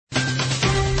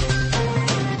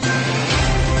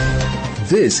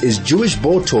This is Jewish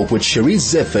Board Talk with Cherise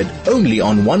Zifford, only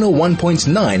on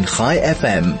 101.9 Chai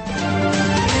FM.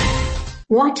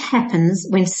 What happens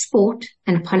when sport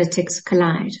and politics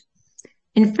collide?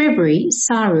 In February,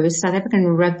 SARU, South African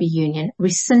Rugby Union,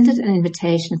 rescinded an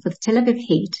invitation for the Tel Aviv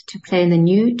Heat to play in the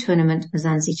new tournament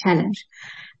Mzansi Challenge.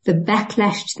 The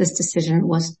backlash to this decision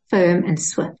was firm and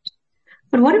swift.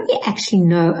 But what do we actually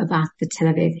know about the Tel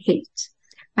Aviv Heat?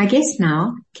 My guest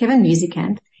now, Kevin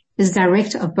Musikanth, is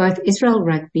director of both Israel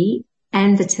Rugby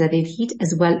and the Tel Aviv Heat,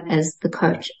 as well as the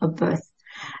coach of both.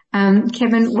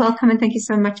 Kevin, welcome and thank you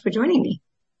so much for joining me.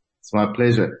 It's my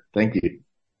pleasure. Thank you.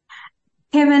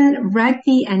 Kevin,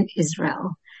 rugby and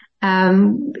Israel.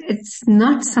 It's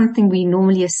not something we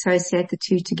normally associate the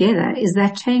two together. Is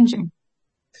that changing?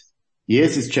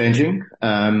 Yes, it's changing.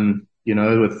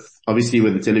 Obviously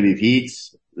with the Tel Aviv Heat,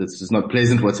 this is not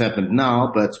pleasant what's happened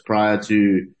now, but prior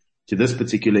to this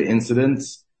particular incident,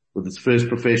 with its first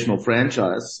professional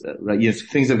franchise,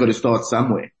 things have got to start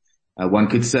somewhere. One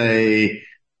could say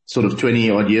sort of 20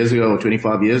 odd years ago or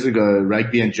 25 years ago,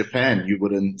 rugby and Japan, you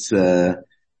wouldn't,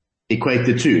 equate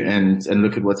the two and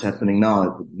look at what's happening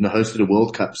now, the host of the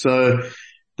World Cup. So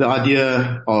the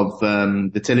idea of,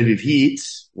 the Tel Aviv Heat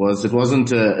it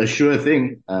wasn't a sure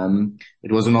thing.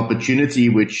 It was an opportunity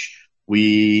which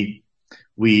we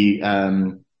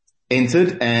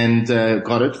entered and,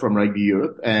 got it from Rugby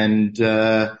Europe, and,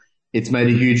 it's made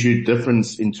a huge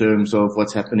difference in terms of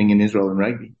what's happening in Israel and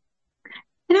rugby.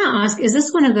 Can I ask, is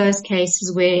this one of those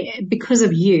cases where, because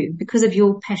of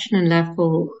your passion and love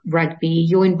for rugby,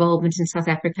 your involvement in South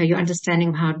Africa, your understanding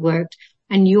of how it worked,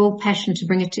 and your passion to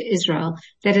bring it to Israel,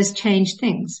 that has changed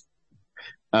things?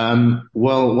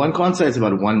 Well, one can't say it's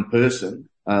about one person.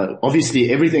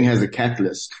 Obviously everything has a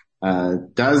catalyst.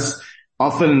 Does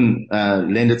often,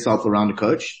 lend itself around a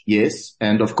coach. Yes.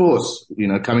 And of course,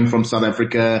 coming from South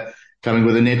Africa, coming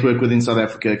with a network within South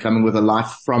Africa, coming with a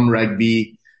life from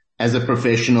rugby as a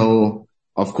professional,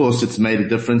 of course it's made a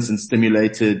difference and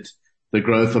stimulated the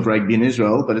growth of rugby in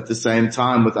Israel. But at the same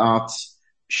time, without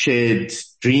shared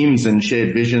dreams and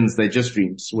shared visions, they're just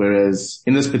dreams. Whereas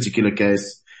in this particular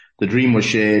case, the dream was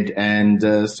shared,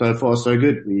 and so far so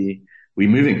good. We're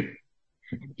moving.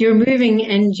 You're moving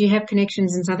and you have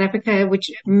connections in South Africa,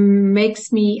 which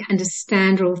makes me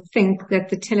understand or think that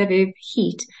the Tel Aviv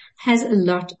Heat has a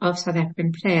lot of South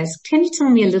African players. Can you tell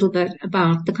me a little bit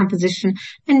about the composition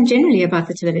and generally about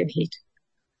the Tel Aviv Heat?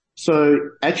 So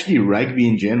actually rugby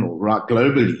in general, right,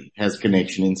 globally has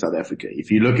connection in South Africa.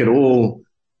 If you look at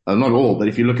not all, but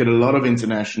if you look at a lot of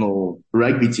international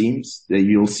rugby teams,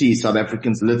 you'll see South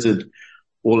Africans littered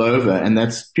all over, and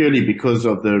that's purely because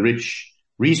of the rich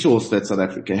resource that South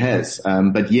Africa has.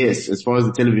 But yes, as far as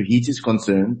the Tel Aviv Heat is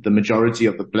concerned, the majority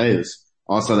of the players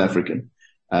are South African.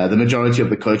 The majority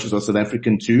of the coaches are South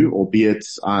African too, albeit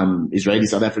Israeli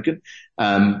South African.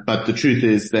 But the truth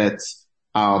is that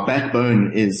our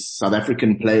backbone is South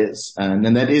African players,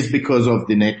 and that is because of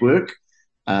the network.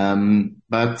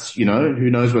 But who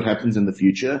knows what happens in the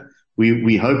future.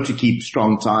 We hope to keep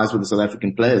strong ties with the South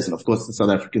African players, and of course the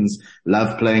South Africans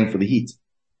love playing for the Heat.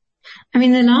 I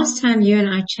mean, the last time you and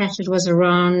I chatted was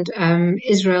around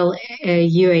Israel,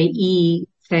 UAE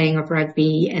playing of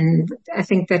rugby, and I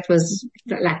think that was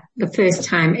like the first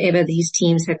time ever these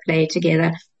teams have played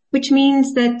together, which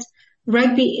means that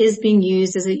rugby is being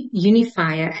used as a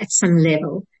unifier at some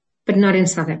level, but not in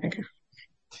South Africa.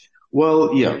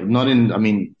 Well, yeah,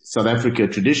 South Africa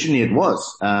traditionally it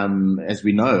was, as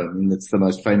we know. It's the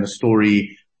most famous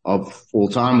story of all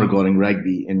time regarding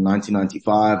rugby in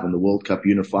 1995 and the World Cup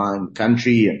unifying the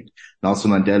country and Nelson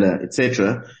Mandela,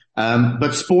 etc.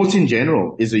 But sport in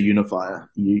general is a unifier.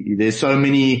 There's so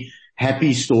many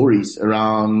happy stories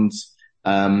around,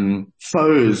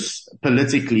 foes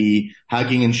politically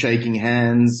hugging and shaking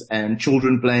hands and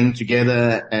children playing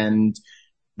together. And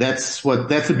that's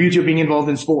the beauty of being involved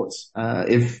in sports.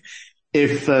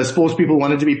 If sports people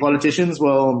wanted to be politicians,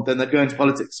 well, then they'd go into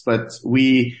politics. But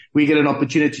we get an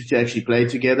opportunity to actually play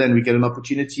together, and we get an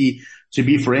opportunity to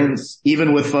be friends,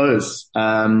 even with foes.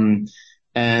 And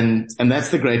that's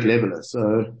the great leveler.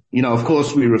 So, of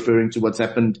course we're referring to what's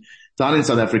happened down in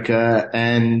South Africa,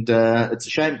 and, it's a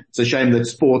shame. It's a shame that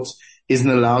sport isn't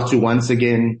allowed to once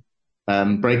again,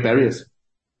 break barriers.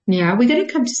 Yeah, we're going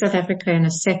to come to South Africa in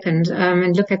a second,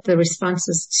 and look at the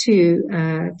responses to,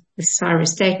 the SARU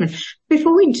statement.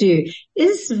 Before we do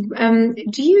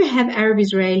you have Arab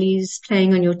Israelis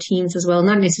playing on your teams as well?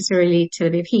 Not necessarily Tel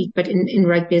Aviv Heat, but in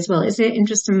rugby as well. Is there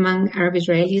interest among Arab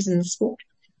Israelis in the sport?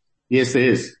 Yes, there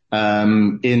is.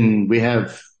 We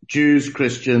have Jews,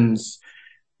 Christians,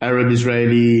 Arab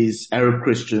Israelis, Arab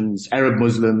Christians, Arab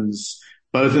Muslims,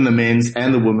 both in the men's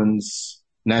and the women's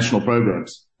national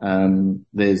programs.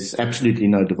 There's absolutely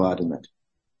no divide in that.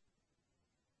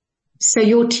 So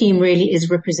your team really is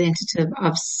representative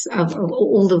of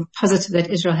all the positive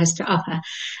that Israel has to offer.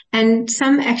 And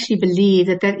some actually believe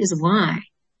that that is why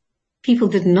people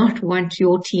did not want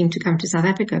your team to come to South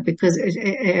Africa, because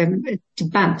it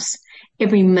debunks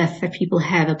every myth that people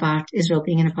have about Israel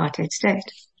being an apartheid state.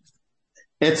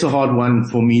 It's a hard one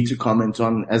for me to comment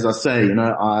on. As I say,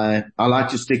 I like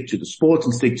to stick to the sport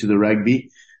and stick to the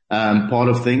rugby, part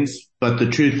of things. But the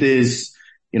truth is,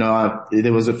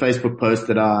 there was a Facebook post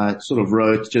that I sort of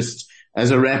wrote just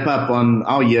as a wrap up on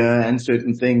our year and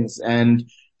certain things. And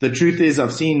the truth is,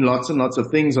 I've seen lots and lots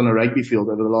of things on a rugby field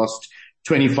over the last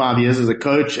 25 years as a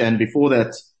coach, and before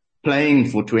that playing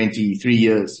for 23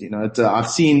 years. I've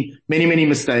seen many, many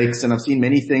mistakes, and I've seen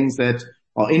many things that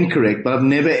are incorrect, but I've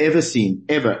never ever seen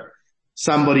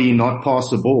somebody not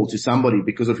pass a ball to somebody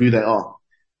because of who they are.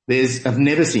 I've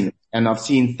never seen it. And I've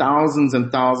seen thousands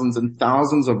and thousands and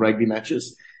thousands of rugby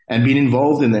matches and been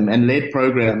involved in them and led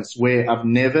programs where I've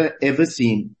never ever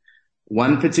seen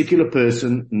one particular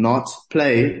person not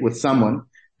play with someone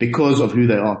because of who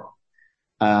they are.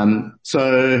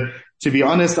 So to be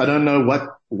honest, I don't know.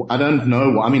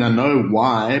 I mean, I know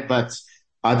why, but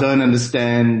I don't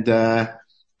understand,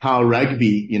 how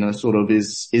rugby, sort of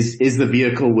is the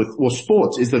vehicle or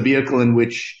sports is the vehicle in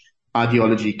which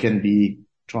ideology can be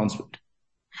transferred.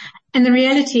 And the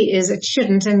reality is it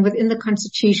shouldn't. And within the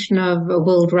constitution of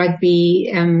World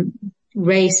Rugby,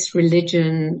 race,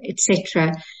 religion,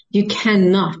 etc., you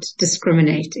cannot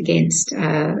discriminate against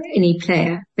any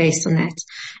player based on that.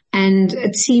 And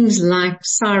it seems like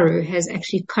SARU has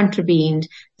actually contravened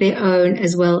their own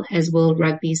as well as World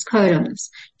Rugby's code on this.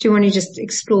 Do you want to just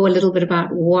explore a little bit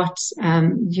about what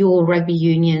your rugby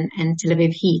union and Tel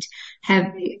Aviv Heat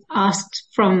have asked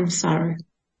from SARU?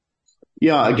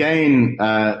 Yeah, again,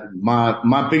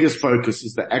 my biggest focus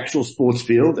is the actual sports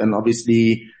field, and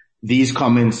obviously these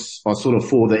comments are sort of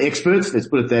for the experts, let's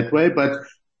put it that way, but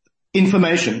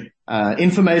information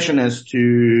as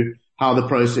to how the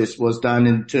process was done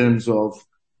in terms of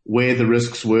where the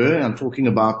risks were. I'm talking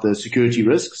about the security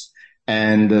risks,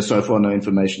 and so far no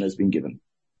information has been given.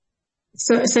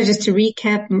 So just to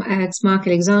recap, it's Mark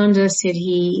Alexander said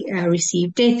he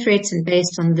received death threats, and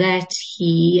based on that,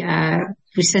 he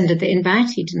rescinded the invite.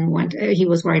 He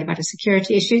was worried about a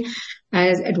security issue.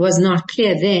 It was not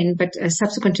clear then, but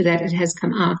subsequent to that, it has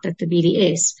come out that the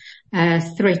BDS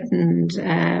threatened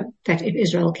that if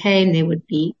Israel came, there would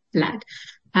be blood.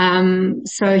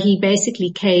 So he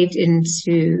basically caved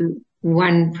into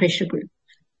one pressure group.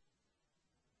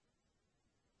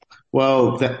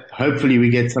 Well, hopefully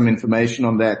we get some information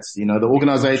on that. The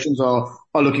organizations are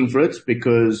looking for it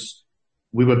because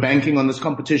we were banking on this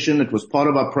competition. It was part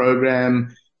of our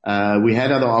program. We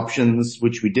had other options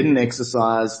which we didn't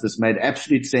exercise. This made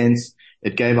absolute sense.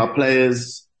 It gave our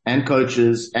players and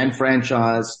coaches and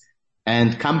franchise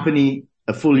and company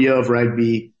a full year of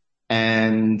rugby,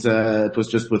 and it was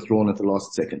just withdrawn at the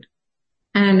last second.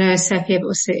 And SAFI have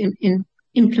also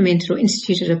implemented or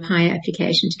instituted a PIA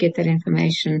application to get that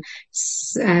information.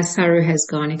 SARU has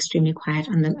gone extremely quiet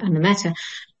on the matter.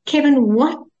 Kevin,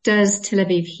 what does Tel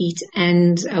Aviv Heat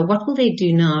and what will they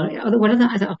do now? What are the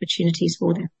other opportunities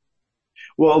for them?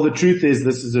 Well, the truth is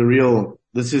this is a real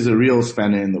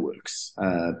spanner in the works.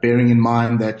 Bearing in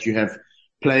mind that you have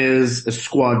players, a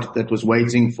squad that was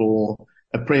waiting for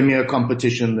a premier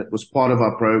competition that was part of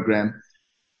our program,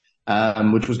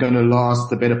 which was going to last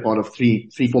the better part of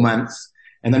 3-4 months.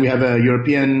 And then we have a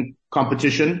European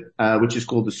competition, which is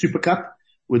called the Super Cup,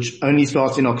 which only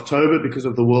starts in October because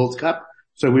of the World Cup.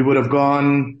 So we would have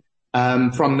gone,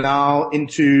 from now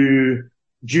into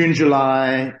June,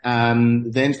 July,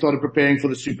 then started preparing for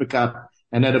the Super Cup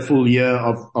and had a full year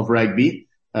of rugby.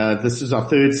 This is our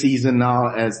third season now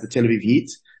as the Tel Aviv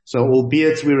Heat. So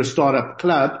albeit we're a startup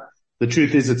club, the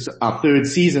truth is it's our third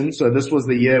season. So this was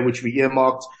the year which we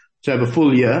earmarked to have a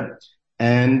full year.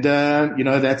 And,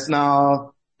 that's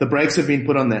now the brakes have been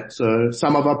put on that. So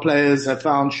some of our players have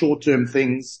found short-term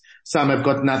things. Some have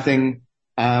got nothing.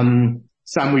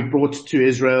 Some we brought to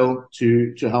Israel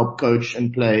to help coach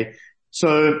and play.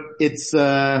 So it's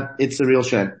a real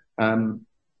shame.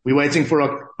 We're waiting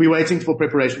for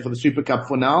preparation for the Super Cup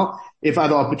for now. If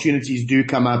other opportunities do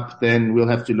come up, then we'll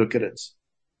have to look at it.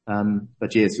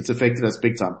 But yes, it's affected us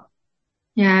big time.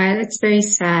 Yeah, it's very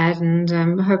sad, and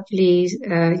hopefully,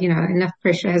 enough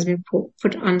pressure has been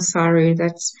put on SARU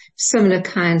that similar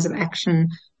kinds of action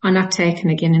are not taken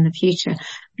again in the future.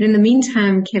 But in the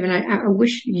meantime, Kevin, I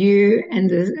wish you and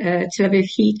the Tel Aviv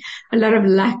Heat a lot of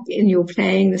luck in your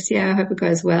playing this year. I hope it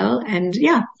goes well. And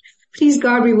yeah, please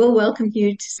God, we will welcome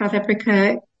you to South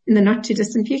Africa in the not too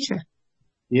distant future.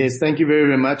 Yes, thank you very,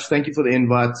 very much. Thank you for the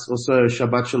invite. Also,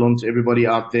 Shabbat Shalom to everybody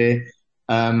out there.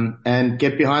 And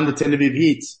get behind the Tel Aviv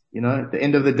Heat. At the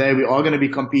end of the day, we are going to be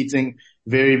competing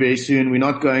very, very soon. We're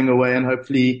not going away, and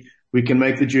hopefully we can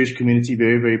make the Jewish community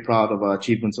very, very proud of our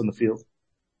achievements on the field.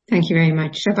 Thank you very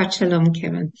much. Shabbat Shalom,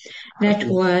 Kevin. That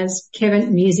was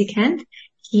Kevin Musikanth.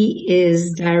 He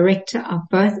is director of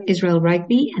both Israel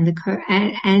Rugby and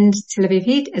and Tel Aviv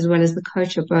Heat, as well as the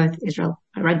coach of both Israel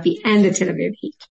Rugby and the Tel Aviv Heat.